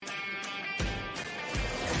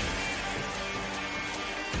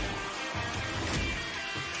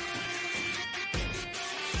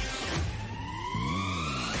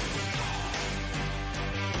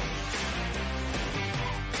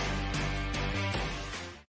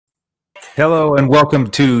Hello and welcome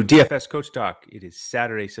to DFS Coach Talk. It is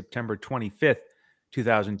Saturday, September 25th,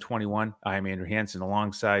 2021. I'm Andrew Hansen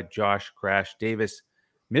alongside Josh Crash Davis,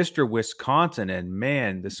 Mr. Wisconsin. And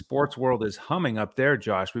man, the sports world is humming up there,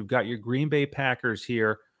 Josh. We've got your Green Bay Packers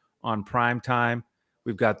here on prime time.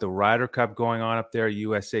 We've got the Ryder Cup going on up there,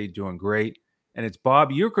 USA doing great. And it's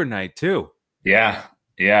Bob Uecker night, too. Yeah.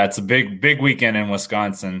 Yeah. It's a big weekend in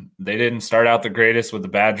Wisconsin. They didn't start out the greatest with the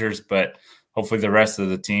Badgers, but hopefully the rest of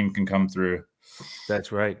the team can come through.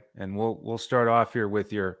 That's right. And we'll start off here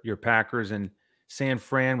with your Packers and San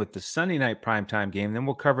Fran with the Sunday night primetime game. Then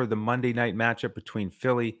we'll cover the Monday night matchup between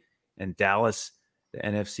Philly and Dallas, the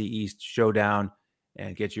NFC East showdown,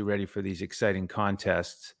 and get you ready for these exciting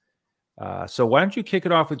contests. So why don't you kick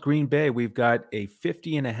it off with Green Bay? We've got a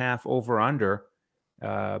 50.5 over-under,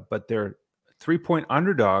 but they're 3-point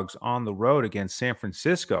underdogs on the road against San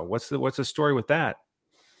Francisco. What's the story with that?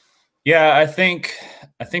 Yeah, I think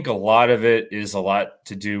a lot of it is a lot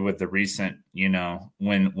to do with the recent,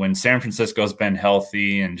 when San Francisco's been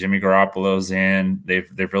healthy and Jimmy Garoppolo's in,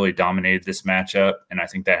 they've really dominated this matchup, and I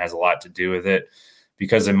think that has a lot to do with it.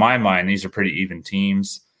 Because in my mind, these are pretty even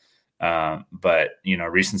teams, but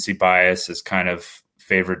recency bias has kind of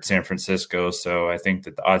favored San Francisco, so I think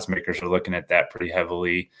that the odds makers are looking at that pretty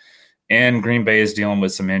heavily. And Green Bay is dealing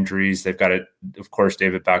with some injuries. They've got of course,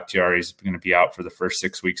 David Bakhtiari is going to be out for the first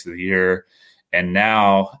 6 weeks of the year. And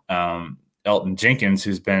now Elton Jenkins,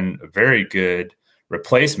 who's been a very good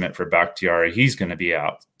replacement for Bakhtiari, he's going to be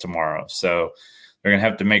out tomorrow. So they're going to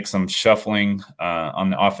have to make some shuffling on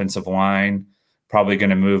the offensive line, probably going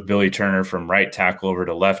to move Billy Turner from right tackle over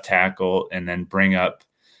to left tackle and then bring up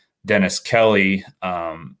Dennis Kelly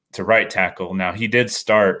to right tackle. Now, he did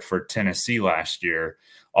start for Tennessee last year,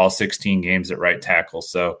 all 16 games at right tackle.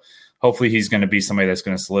 So hopefully he's going to be somebody that's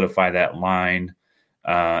going to solidify that line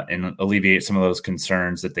and alleviate some of those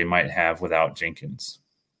concerns that they might have without Jenkins.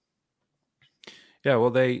 Yeah,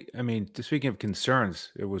 well, speaking of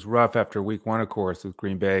concerns, it was rough after week one, of course, with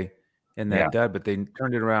Green Bay and that dud, but they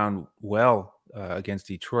turned it around well against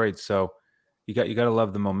Detroit. So you got to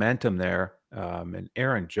love the momentum there. And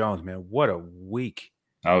Aaron Jones, man, what a week.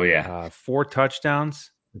 Oh, yeah. 4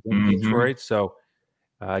 touchdowns in Detroit. So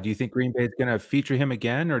do you think Green Bay is going to feature him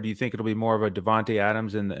again, or do you think it'll be more of a Davante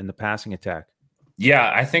Adams in the passing attack?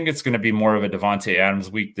 Yeah, I think it's going to be more of a Davante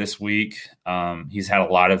Adams week this week. He's had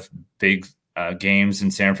a lot of big games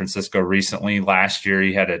in San Francisco recently. Last year,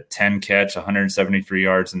 he had a 10 catch, 173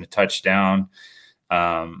 yards and a touchdown.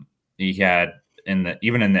 He had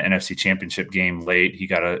even in the NFC Championship game late, he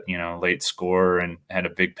got a late score and had a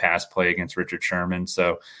big pass play against Richard Sherman.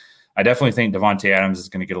 So I definitely think Davante Adams is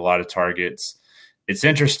going to get a lot of targets. It's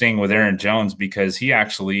interesting with Aaron Jones because he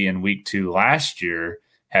actually in week 2 last year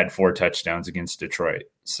had 4 touchdowns against Detroit.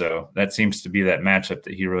 So that seems to be that matchup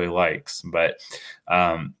that he really likes. But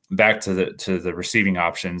back to the receiving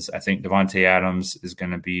options, I think Davante Adams is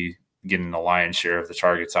going to be getting the lion's share of the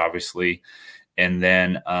targets, obviously. And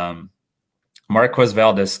then Marquez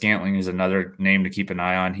Valdes-Scantling is another name to keep an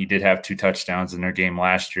eye on. He did have 2 touchdowns in their game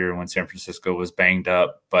last year when San Francisco was banged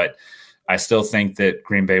up, but I still think that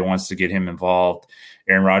Green Bay wants to get him involved.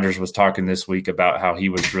 Aaron Rodgers was talking this week about how he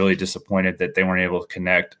was really disappointed that they weren't able to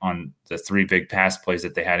connect on the 3 big pass plays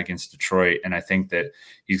that they had against Detroit. And I think that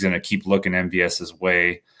he's going to keep looking MVS's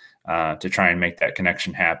way to try and make that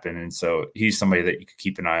connection happen. And so he's somebody that you could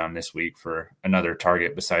keep an eye on this week for another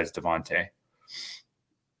target besides Davante.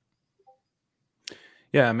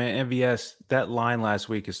 Yeah, man, MVS, that line last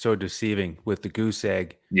week is so deceiving with the goose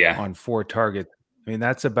egg on 4 targets. I mean,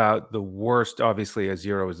 that's about the worst. Obviously, a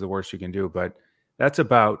 0 is the worst you can do, but that's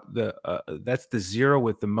about that's the 0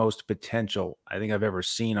 with the most potential I think I've ever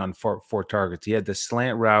seen on 4 targets. He had the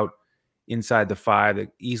slant route inside the 5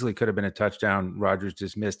 that easily could have been a touchdown. Rodgers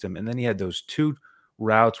just missed him, and then he had those 2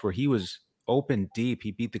 routes where he was open deep.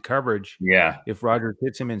 He beat the coverage. Yeah, if Rodgers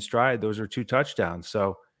hits him in stride, those are 2 touchdowns.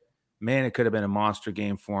 So, man, it could have been a monster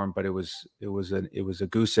game for him, but it was a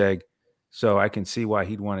goose egg. So I can see why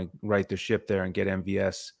he'd want to right the ship there and get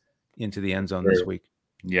MVS into the end zone this week.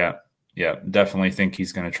 Yeah. Definitely think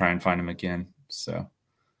he's going to try and find him again. So,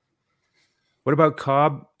 what about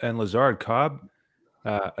Cobb and Lazard? Cobb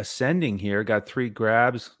ascending here, got 3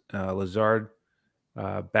 grabs. Lazard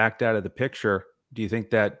backed out of the picture. Do you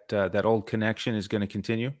think that that old connection is going to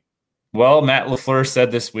continue? Well, Matt LaFleur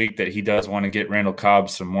said this week that he does want to get Randall Cobb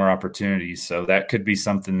some more opportunities. So that could be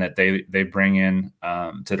something that they bring in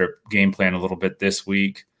to their game plan a little bit this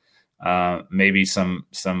week. Maybe some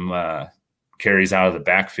carries out of the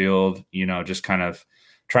backfield, just kind of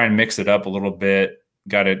try and mix it up a little bit.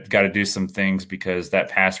 got to do some things because that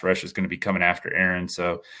pass rush is going to be coming after Aaron.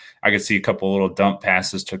 So I could see a couple little dump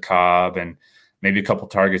passes to Cobb and maybe a couple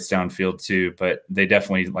targets downfield too. But they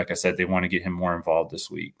definitely, like I said, they want to get him more involved this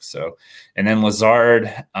week. So, and then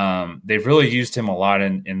Lazard, they've really used him a lot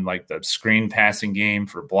in like the screen passing game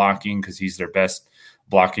for blocking because he's their best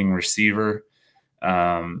blocking receiver.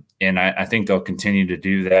 And I think they'll continue to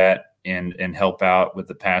do that and help out with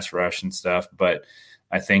the pass rush and stuff. But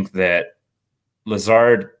I think that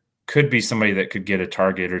Lazard could be somebody that could get a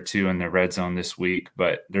target or two in the red zone this week,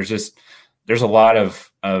 but there's a lot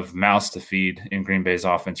of mouths to feed in Green Bay's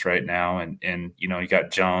offense right now, and you got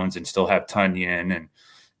Jones and still have Tunyon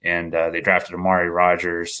and they drafted Amari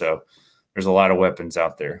Rogers, so there's a lot of weapons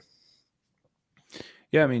out there.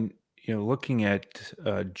 Yeah, I mean, looking at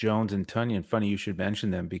Jones and Tunyon, funny you should mention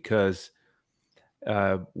them because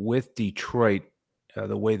with Detroit,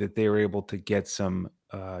 the way that they were able to get some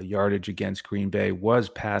yardage against Green Bay was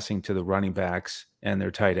passing to the running backs and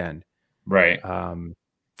their tight end. Right.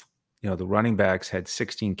 The running backs had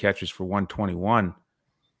 16 catches for 121,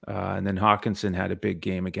 and then Hawkinson had a big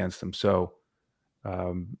game against them. So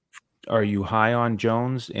are you high on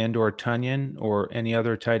Jones and or Tunyon or any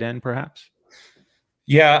other tight end perhaps?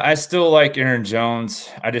 Yeah, I still like Aaron Jones.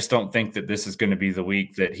 I just don't think that this is going to be the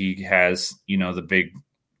week that he has, the big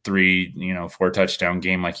 4 touchdown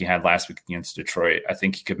game like he had last week against Detroit. I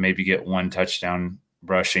think he could maybe get 1 touchdown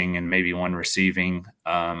rushing and maybe 1 receiving,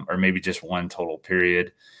 or maybe just 1 total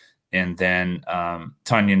period. And then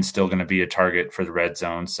Tunyon's still going to be a target for the red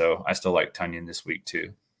zone. So I still like Tunyon this week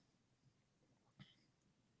too.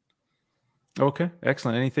 Okay,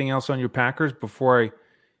 excellent. Anything else on your Packers before I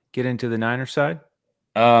get into the Niners side?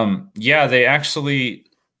 Yeah, they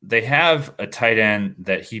have a tight end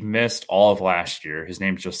that he missed all of last year. His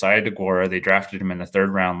name's Josiah DeGuara. They drafted him in the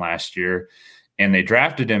 3rd round last year, and they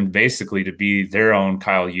drafted him basically to be their own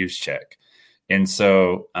Kyle Juszczyk. And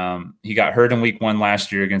so he got hurt in week 1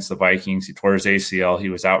 last year against the Vikings. He tore his ACL. He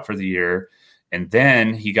was out for the year. And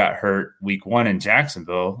then he got hurt week 1 in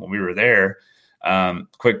Jacksonville when we were there.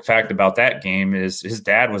 Quick fact about that game is his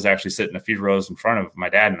dad was actually sitting a few rows in front of my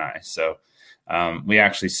dad and I. So we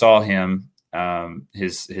actually saw him.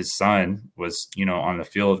 His son was, on the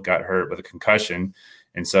field, got hurt with a concussion.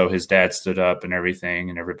 And so his dad stood up and everything,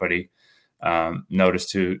 and everybody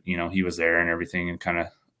noticed who, he was there and everything, and kind of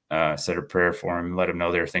said a prayer for him, let him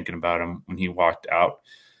know they were thinking about him when he walked out.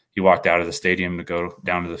 He walked out of the stadium to go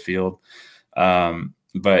down to the field.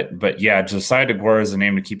 But yeah, Josiah DeGuara is a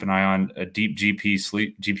name to keep an eye on, a deep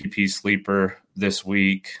GPP sleeper this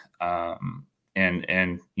week.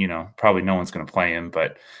 And probably no one's going to play him,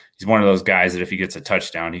 but he's one of those guys that if he gets a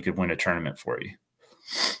touchdown, he could win a tournament for you.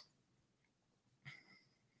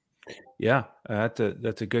 Yeah, that's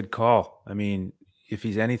a good call. I mean, if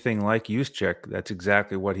he's anything like Juszczyk, that's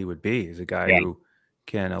exactly what he would be. He's a guy who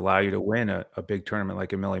can allow you to win a big tournament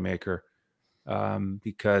like a Millie Maker,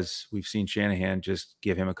 because we've seen Shanahan just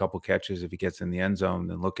give him a couple catches if he gets in the end zone,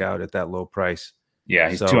 then look out at that low price. Yeah,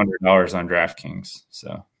 he's $200 on DraftKings.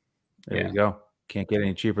 So there you go. Can't get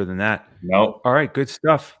any cheaper than that. Nope. All right, good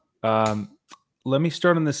stuff. Let me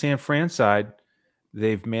start on the San Fran side.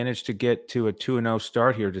 They've managed to get to a 2-0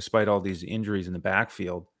 start here despite all these injuries in the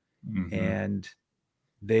backfield. Mm-hmm. And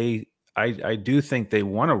I do think they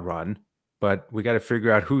want to run, but we got to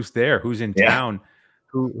figure out who's there, who's in town,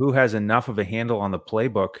 who has enough of a handle on the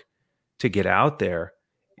playbook to get out there.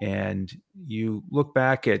 And you look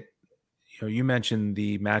back at, you mentioned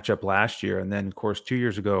the matchup last year, and then of course 2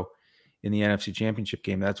 years ago in the NFC Championship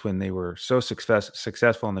game, that's when they were so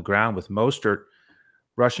successful on the ground with Mostert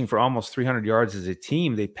rushing for almost 300 yards as a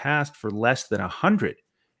team. They passed for less than 100,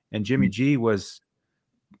 and Jimmy G was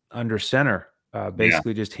under center,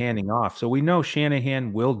 basically just handing off. So we know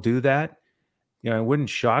Shanahan will do that. It wouldn't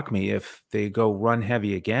shock me if they go run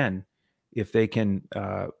heavy again, if they can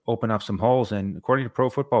open up some holes. And according to Pro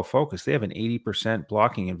Football Focus, they have an 80%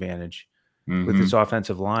 blocking advantage with this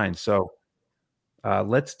offensive line. So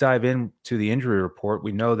let's dive into the injury report.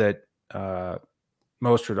 We know that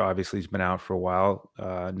Mostert obviously has been out for a while.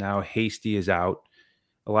 Now Hasty is out.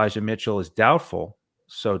 Elijah Mitchell is doubtful.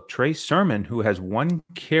 So Trey Sermon, who has 1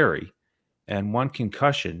 carry and 1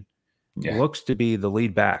 concussion, looks to be the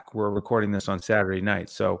lead back. We're recording this on Saturday night.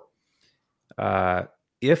 So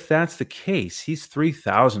if that's the case, he's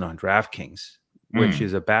 3,000 on DraftKings, which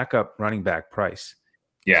is a backup running back price.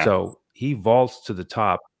 Yeah. So he vaults to the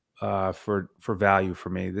top for value for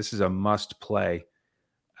me. This is a must play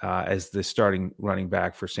as the starting running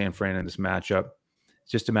back for San Fran in this matchup.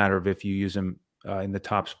 It's just a matter of if you use him in the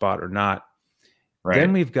top spot or not. Right.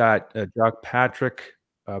 Then we've got Doug Patrick,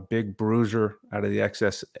 a big bruiser out of the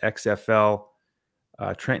XFL.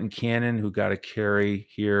 Trenton Cannon, who got a carry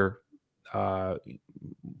here,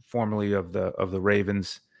 formerly of the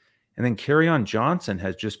Ravens. And then Kerryon Johnson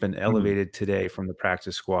has just been elevated today from the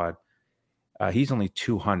practice squad. He's only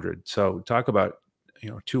 200. So talk about,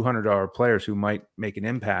 $200 players who might make an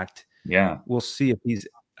impact. Yeah. We'll see if he's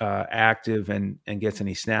active and gets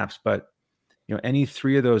any snaps. But, any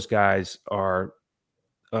three of those guys are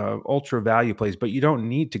ultra value plays, but you don't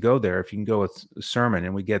need to go there if you can go with Sermon,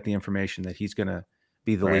 and we get the information that he's going to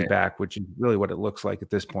be the lead back, which is really what it looks like at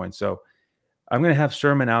this point. So I'm going to have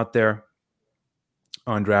Sermon out there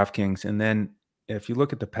on DraftKings. And then if you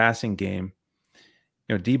look at the passing game,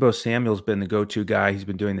 Deebo Samuel's been the go-to guy. He's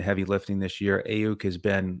been doing the heavy lifting this year. Ayuk has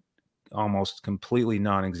been almost completely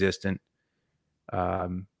non-existent. But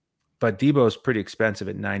Deebo's pretty expensive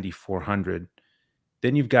at $9,400.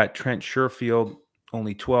 Then you've got Trent Sherfield,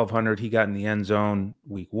 only $1,200. He got in the end zone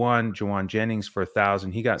week 1. Jawan Jennings for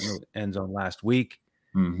 $1,000. He got in the end zone last week.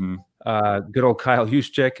 Mm-hmm. Good old Kyle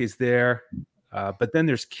Juszczyk is there. But then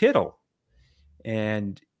there's Kittle.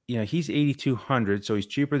 And, he's $8,200, so he's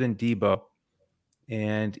cheaper than Deebo.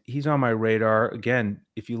 And he's on my radar. Again,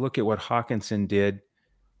 if you look at what Hawkinson did,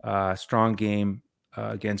 strong game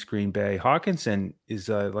against Green Bay. Hawkinson is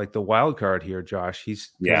like the wild card here, Josh.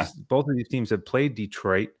 Both of these teams have played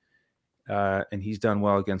Detroit, and he's done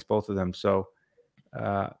well against both of them. So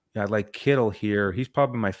I like Kittle here. He's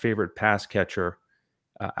probably my favorite pass catcher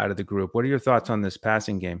out of the group. What are your thoughts on this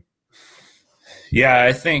passing game? Yeah,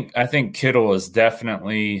 I think Kittle is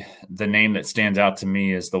definitely the name that stands out to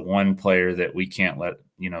me as the one player that we can't let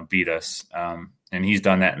beat us. And he's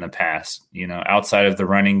done that in the past. Outside of the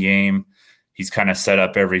running game, he's kind of set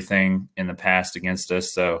up everything in the past against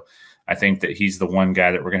us. So I think that he's the one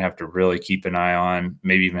guy that we're going to have to really keep an eye on,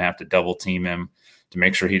 maybe even have to double team him to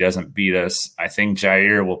make sure he doesn't beat us. I think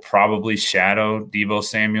Jair will probably shadow Deebo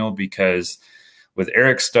Samuel because with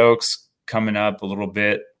Eric Stokes coming up a little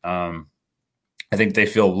bit, I think they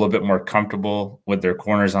feel a little bit more comfortable with their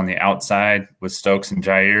corners on the outside with Stokes and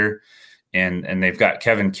Jair, and they've got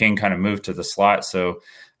Kevin King kind of moved to the slot. So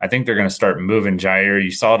I think they're going to start moving Jair.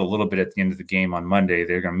 You saw it a little bit at the end of the game on Monday.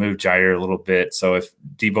 They're going to move Jair a little bit. So if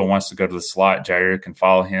Deebo wants to go to the slot, Jair can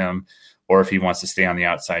follow him, or if he wants to stay on the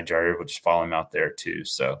outside, Jair will just follow him out there too.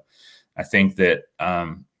 So I think that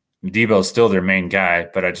Deebo is still their main guy,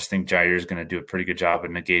 but I just think Jair is going to do a pretty good job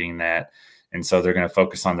of negating that. And so they're going to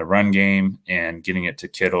focus on the run game and getting it to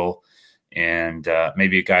Kittle and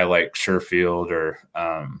maybe a guy like Sherfield or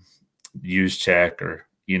Juszczyk or,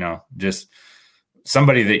 just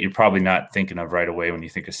somebody that you're probably not thinking of right away when you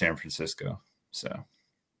think of San Francisco. So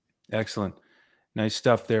excellent. Nice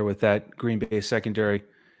stuff there with that Green Bay secondary.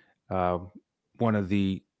 One of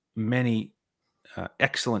the many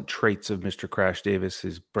excellent traits of Mr. Crash Davis,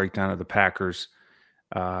 his breakdown of the Packers.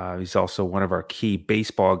 He's also one of our key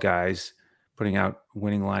baseball guys, putting out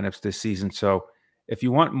winning lineups this season. So if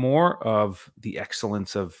you want more of the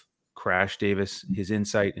excellence of Crash Davis, his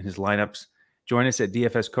insight and his lineups, join us at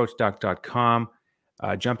dfscoachdoc.com.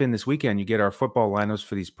 Jump in this weekend. You get our football lineups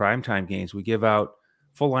for these primetime games. We give out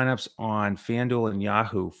full lineups on FanDuel and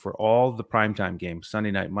Yahoo for all the primetime games,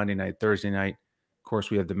 Sunday night, Monday night, Thursday night. Of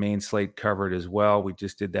course, we have the main slate covered as well. We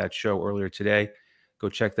just did that show earlier today. Go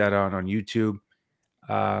check that out on YouTube.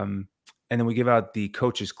 And then we give out the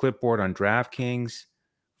coach's clipboard on DraftKings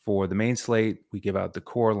for the main slate. We give out the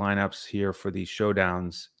core lineups here for these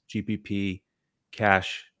showdowns, GPP,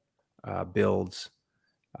 cash builds.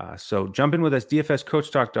 So jump in with us,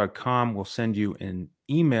 dfscoachtalk.com. We'll send you an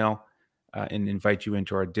email and invite you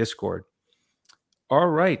into our Discord. All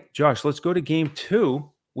right, Josh, let's go to game 2.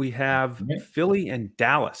 We have Philly and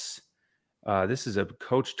Dallas. This is a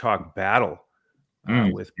coach talk battle.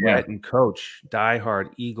 With Brett and Coach,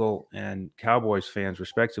 diehard Eagle and Cowboys fans,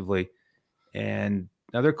 respectively. And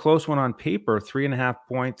another close one on paper, 3.5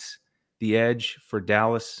 points, the edge for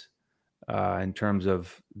Dallas in terms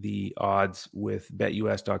of the odds with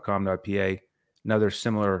betus.com.pa. Another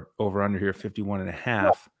similar over-under here,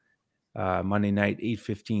 51.5. Monday night,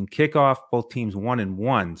 8:15 kickoff. Both teams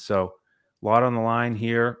 1-1. So a lot on the line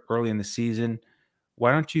here early in the season.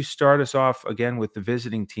 Why don't you start us off again with the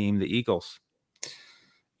visiting team, the Eagles?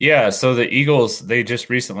 Yeah, so the Eagles, they just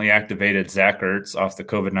recently activated Zach Ertz off the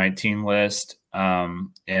COVID-19 list.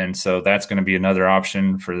 And so that's going to be another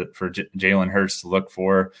option for Jalen Hurts to look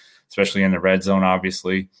for, especially in the red zone,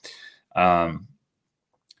 obviously.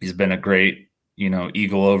 He's been a great,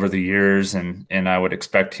 Eagle over the years, and I would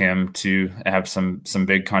expect him to have some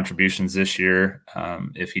big contributions this year.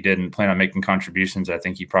 If he didn't plan on making contributions, I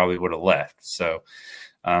think he probably would have left. So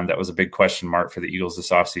That was a big question mark for the Eagles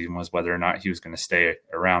this offseason, was whether or not he was going to stay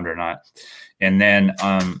around or not. And then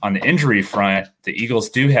on the injury front, the Eagles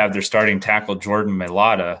do have their starting tackle, Jordan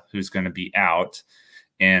Mailata, who's going to be out.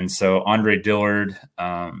 And so Andre Dillard,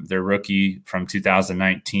 their rookie from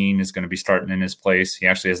 2019, is going to be starting in his place. He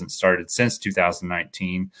actually hasn't started since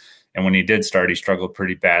 2019. And when he did start, he struggled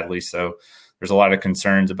pretty badly. So there's a lot of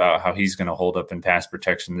concerns about how he's going to hold up in pass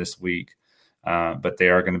protection this week. But they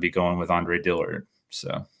are going to be going with Andre Dillard.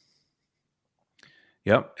 So,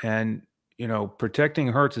 yep. And, protecting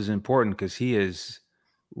Hurts is important because he is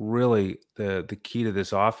really the key to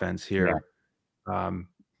this offense here.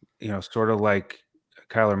 Yeah. Sort of like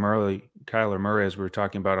Kyler Murray, as we were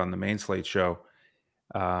talking about on the Main Slate show.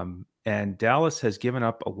 And Dallas has given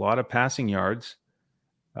up a lot of passing yards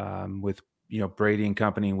with, Brady and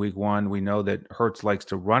company in week one. We know that Hurts likes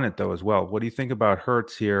to run it, though, as well. What do you think about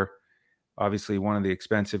Hurts here? Obviously, one of the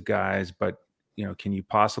expensive guys, but, can you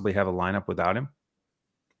possibly have a lineup without him?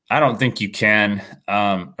 I don't think you can.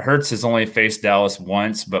 Hurts has only faced Dallas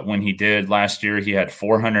once, but when he did last year, he had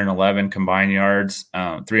 411 combined yards,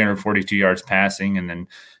 342 yards passing, and then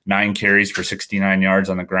 9 carries for 69 yards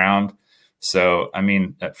on the ground. So, I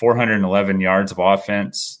mean, at 411 yards of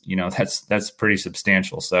offense, that's pretty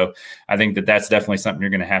substantial. So I think that's definitely something you're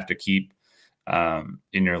going to have to keep in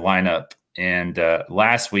your lineup. And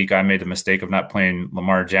last week, I made the mistake of not playing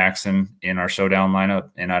Lamar Jackson in our showdown lineup,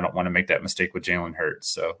 and I don't want to make that mistake with Jalen Hurts.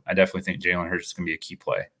 So I definitely think Jalen Hurts is going to be a key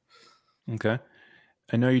play. Okay.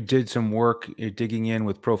 I know you did some work digging in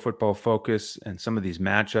with Pro Football Focus and some of these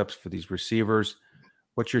matchups for these receivers.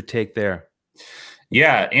 What's your take there?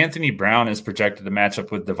 Yeah, Anthony Brown is projected to match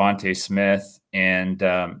up with Devontae Smith, and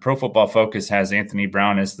Pro Football Focus has Anthony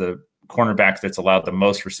Brown as the cornerback that's allowed the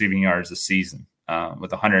most receiving yards this season.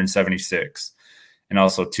 With 176 and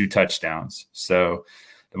also 2 touchdowns. So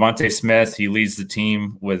Devontae Smith, he leads the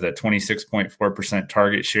team with a 26.4%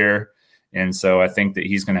 target share. And so I think that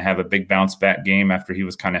he's going to have a big bounce back game after he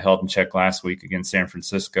was kind of held in check last week against San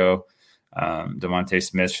Francisco. Devontae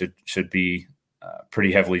Smith should be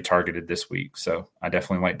pretty heavily targeted this week. So I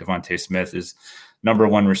definitely like Devontae Smith as number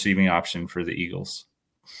 1 receiving option for the Eagles.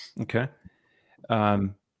 Okay.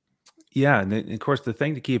 Yeah, and of course, the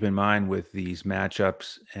thing to keep in mind with these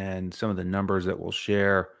matchups and some of the numbers that we'll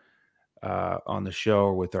share on the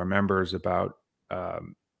show with our members about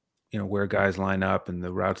where guys line up and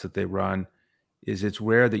the routes that they run is it's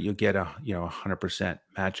rare that you'll get a 100%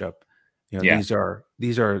 matchup.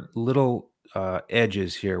 These are little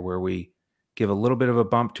edges here where we give a little bit of a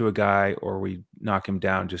bump to a guy or we knock him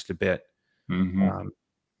down just a bit. Mm-hmm.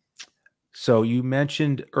 So you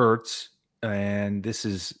mentioned Ertz, and this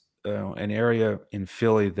is an area in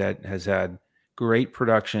Philly that has had great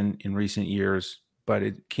production in recent years, but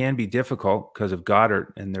it can be difficult because of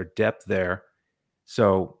Goddard and their depth there.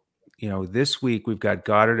 So, this week we've got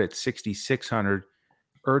Goddard at 6,600,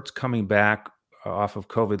 Ertz coming back off of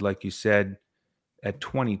COVID, like you said, at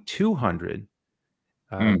 2,200.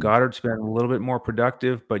 Goddard's been a little bit more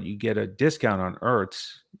productive, but you get a discount on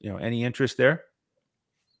Ertz. Any interest there?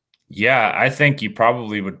 Yeah, I think you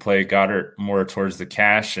probably would play Goddard more towards the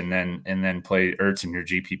cash and then play Ertz in your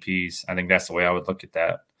GPPs. I think that's the way I would look at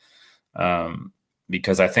that.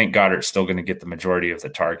 Because I think Goddard's still going to get the majority of the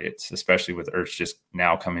targets, especially with Ertz just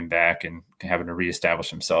now coming back and having to reestablish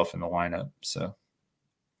himself in the lineup. So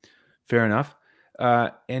fair enough.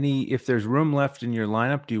 If there's room left in your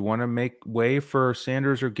lineup, do you want to make way for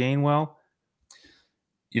Sanders or Gainwell?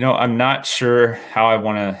 I'm not sure how I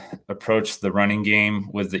want to approach the running game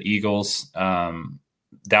with the Eagles.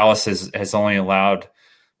 Dallas has only allowed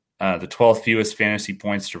the 12th fewest fantasy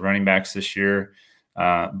points to running backs this year.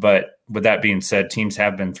 But with that being said, teams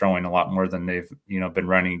have been throwing a lot more than they've been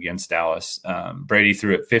running against Dallas. Brady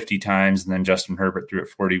threw it 50 times, and then Justin Herbert threw it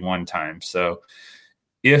 41 times. So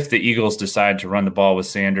if the Eagles decide to run the ball with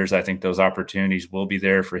Sanders, I think those opportunities will be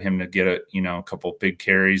there for him to get a couple big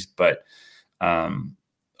carries. But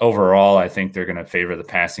overall, I think they're going to favor the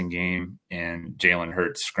passing game and Jalen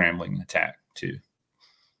Hurts' scrambling attack too.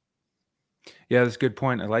 Yeah, that's a good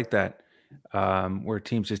point. I like that. Where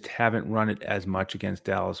teams just haven't run it as much against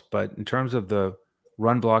Dallas. But in terms of the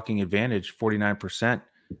run blocking advantage, 49%,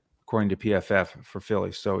 according to PFF for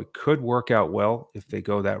Philly. So it could work out well if they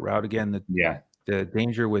go that route. Again, the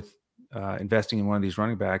danger with investing in one of these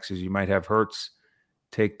running backs is you might have Hurts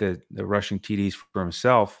take the rushing TDs for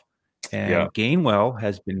himself. And Gainwell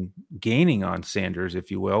has been gaining on Sanders,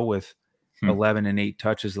 if you will, with 11 and 8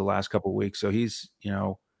 touches the last couple of weeks. So he's,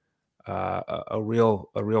 a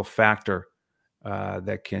real factor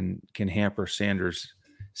that can hamper Sanders'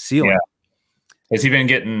 ceiling. Yeah. Has he been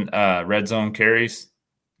getting red zone carries,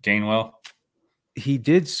 Gainwell? He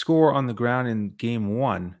did score on the ground in game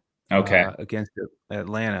 1 Okay. against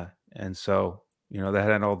Atlanta, and so that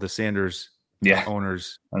had all the Sanders Yeah.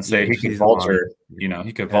 owners, I'd say he could season long, vulture, he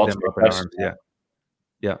could had vulture them up a in arms. touchdown. Yeah,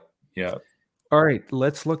 yeah. Yeah. All right,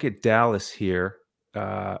 let's look at Dallas here.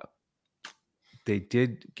 They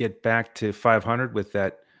did get back to 500 with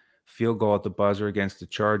that field goal at the buzzer against the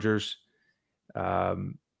Chargers.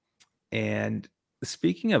 And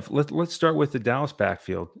speaking of, let's start with the Dallas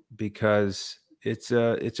backfield because it's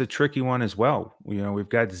a tricky one as well. We've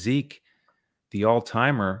got Zeke, the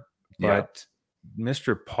all-timer, Yeah. but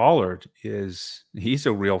Mr. Pollard he's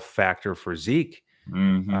a real factor for Zeke.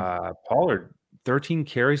 Pollard, 13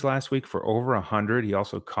 carries last week for over 100. He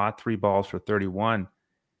also caught 3 balls for 31.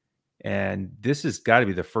 And this has got to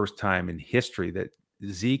be the first time in history that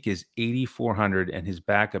Zeke is 8,400 and his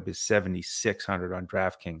backup is 7,600 on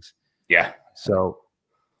DraftKings. Yeah. So,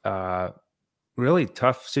 really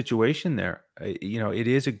tough situation there. It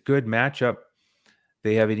is a good matchup.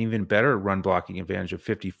 They have an even better run blocking advantage of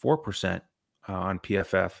 54% on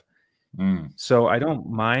PFF. So I don't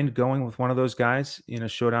mind going with one of those guys in a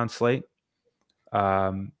showdown slate.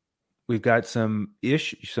 We've got some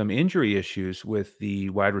injury issues with the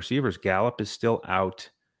wide receivers. Gallup is still out.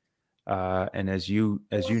 And as you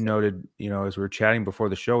noted, as we were chatting before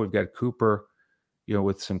the show, we've got Cooper,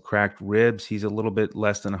 with some cracked ribs. He's a little bit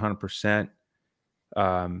less than 100%.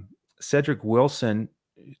 Cedric Wilson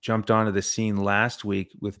jumped onto the scene last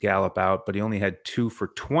week with Gallup out, but he only had 2 for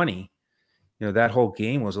 20. That whole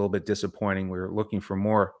game was a little bit disappointing. We were looking for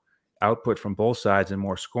more output from both sides and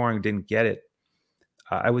more scoring. Didn't get it.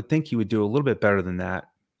 I would think he would do a little bit better than that.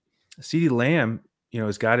 CeeDee Lamb,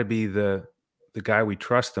 has got to be the guy we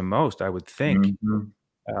trust the most, I would think.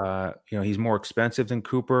 He's more expensive than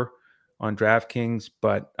Cooper on DraftKings,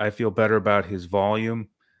 but I feel better about his volume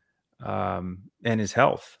and his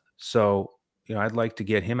health. So, I'd like to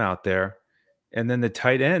get him out there. And then the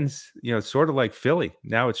tight ends, it's sort of like Philly.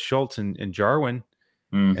 Now it's Schultz and Jarwin,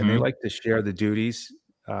 and they like to share the duties.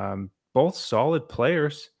 Both solid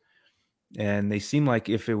players, and they seem like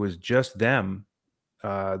if it was just them,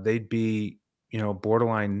 they'd be,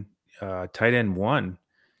 borderline tight end 1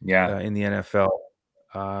 in the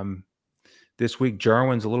NFL. This week,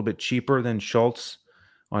 Jarwin's a little bit cheaper than Schultz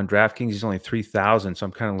on DraftKings. He's only 3,000, so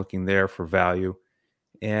I'm kind of looking there for value.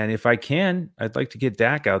 And if I can, I'd like to get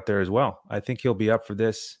Dak out there as well. I think he'll be up for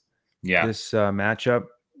this matchup.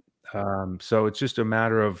 So it's just a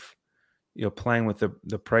matter of playing with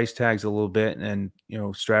the price tags a little bit and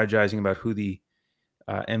strategizing about who the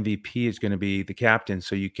MVP is going to be, the captain,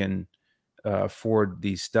 so you can afford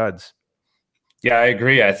these studs. Yeah, I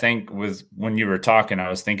agree. I think when you were talking, I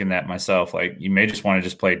was thinking that myself. Like, you may just want to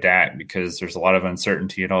just play Dak because there's a lot of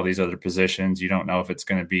uncertainty at all these other positions. You don't know if it's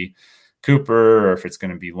going to be Cooper or if it's going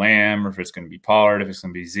to be Lamb or if it's going to be Pollard, if it's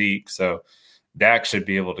going to be Zeke. So Dak should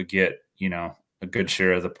be able to get, a good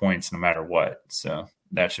share of the points no matter what. So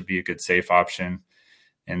that should be a good safe option.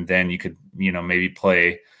 And then you could, maybe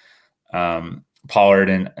play Pollard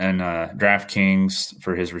and DraftKings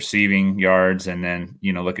for his receiving yards, and then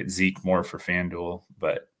look at Zeke more for FanDuel.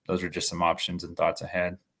 But those are just some options and thoughts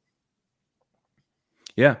ahead.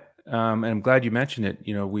 Yeah, and I'm glad you mentioned it.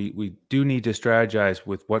 We do need to strategize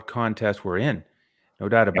with what contest we're in, no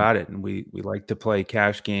doubt about it. And we like to play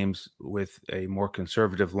cash games with a more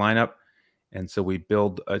conservative lineup, and so we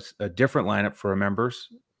build a different lineup for our members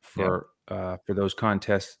for those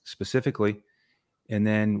contests specifically, and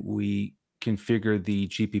then we configure the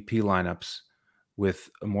GPP lineups with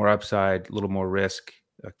a more upside, a little more risk,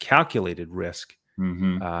 a calculated risk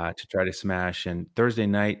to try to smash. And Thursday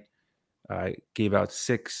night, I gave out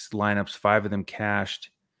 6 lineups, 5 of them cashed.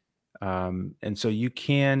 And so you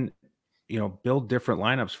can, build different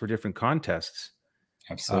lineups for different contests.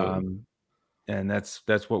 Absolutely. And that's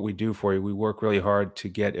what we do for you. We work really hard to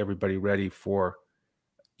get everybody ready for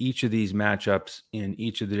each of these matchups in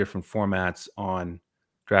each of the different formats on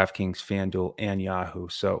DraftKings, FanDuel, and Yahoo.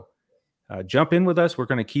 So jump in with us. We're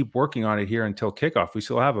going to keep working on it here until kickoff. We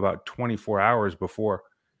still have about 24 hours before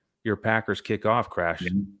your Packers kick off, Crash.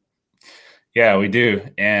 Yeah, we do.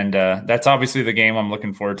 And that's obviously the game I'm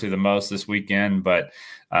looking forward to the most this weekend. But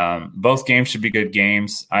both games should be good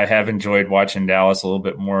games. I have enjoyed watching Dallas a little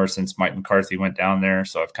bit more since Mike McCarthy went down there.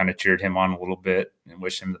 So I've kind of cheered him on a little bit and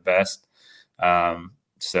wish him the best.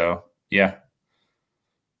 So, yeah.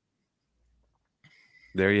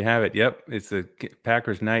 There you have it. Yep. It's a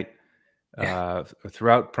Packers night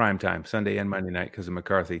throughout primetime, Sunday and Monday night because of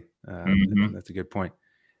McCarthy. That's a good point.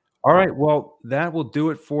 All right. Well, that will do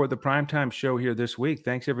it for the primetime show here this week.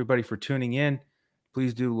 Thanks, everybody, for tuning in.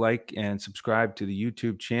 Please do like and subscribe to the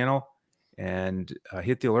YouTube channel. and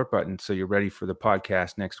hit the alert button so you're ready for the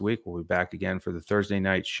podcast next week. We'll be back again for the Thursday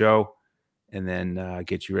night show, and then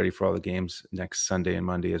get you ready for all the games next Sunday and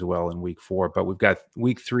Monday as well in week 4. But we've got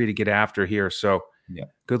week 3 to get after here. So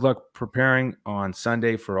good luck preparing on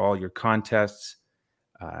Sunday for all your contests,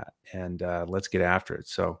 and let's get after it.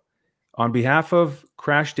 So on behalf of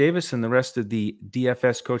Crash Davis and the rest of the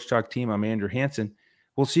DFS Coach Talk team, I'm Andrew Hansen.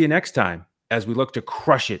 We'll see you next time as we look to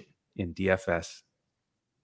crush it in DFS.